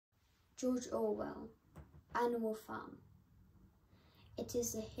George Orwell, Animal Farm. It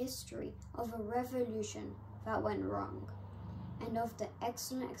is the history of a revolution that went wrong, and of the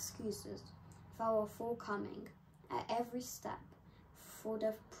excellent excuses that were forthcoming at every step for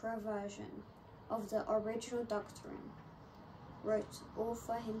the perversion of the original doctrine, wrote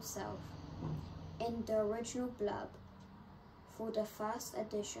author himself in the original blurb for the first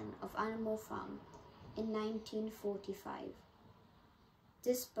edition of Animal Farm in 1945.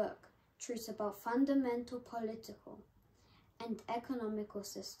 This book treats about fundamental political and economical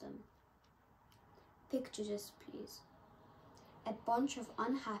system. Picture this, please. A bunch of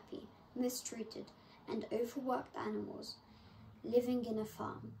unhappy, mistreated, and overworked animals living in a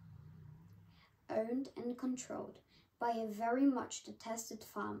farm, owned and controlled by a very much detested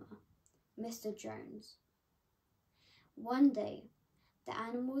farmer, Mr. Jones. One day, the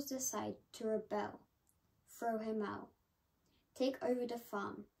animals decide to rebel, throw him out, take over the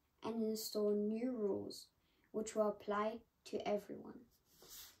farm, and install new rules which will apply to everyone.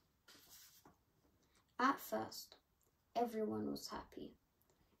 At first, everyone was happy,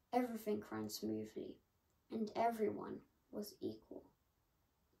 everything ran smoothly, and everyone was equal.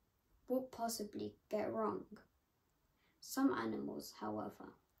 What possibly get wrong? Some animals,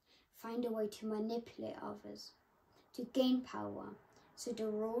 however, find a way to manipulate others, to gain power, so the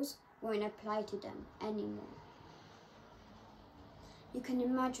rules won't apply to them anymore. You can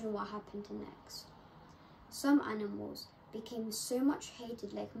imagine what happened next. Some animals became so much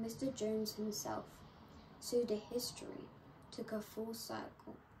hated like Mr. Jones himself, so the history took a full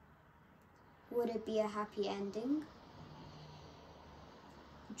circle. Would it be a happy ending?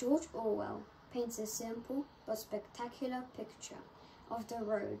 George Orwell paints a simple but spectacular picture of the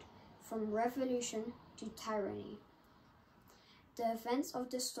road from revolution to tyranny. The events of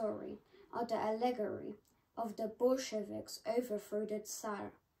the story are the allegory of the Bolsheviks' overthrow the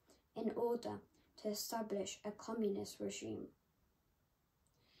Tsar in order to establish a communist regime.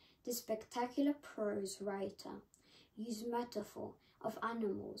 The spectacular prose writer used metaphor of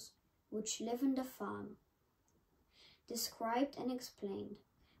animals which live in the farm, described and explained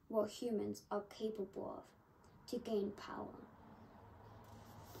what humans are capable of to gain power.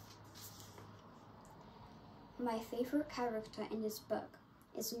 My favorite character in this book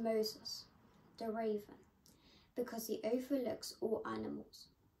is Moses, the raven, because he overlooks all animals.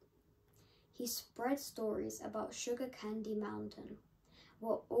 He spreads stories about Sugar Candy Mountain,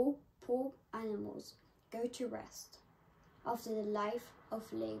 where all poor animals go to rest after the life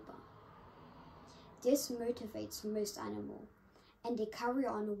of labor. This motivates most animals, and they carry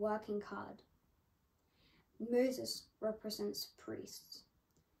on working hard. Moses represents priests.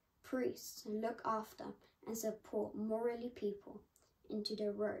 Priests look after and support morally people into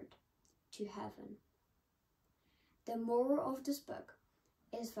the road to heaven. The moral of this book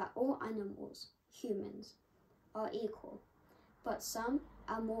is that all animals, humans, are equal, but some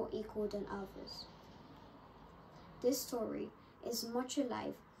are more equal than others. This story is much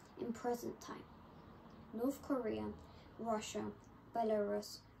alive in present time. North Korea, Russia,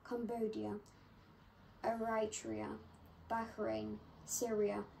 Belarus, Cambodia, Eritrea, Bahrain,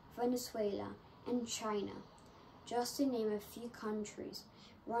 Syria, Venezuela, and China, just to name a few countries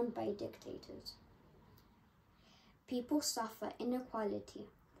run by dictators. People suffer inequality,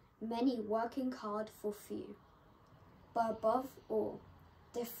 many working hard for few. But above all,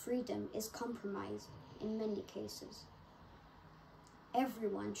 their freedom is compromised in many cases.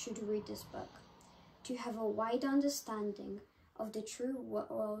 Everyone should read this book to have a wide understanding of the true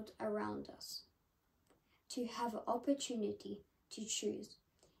world around us, to have an opportunity to choose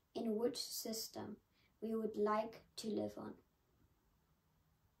in which system we would like to live on.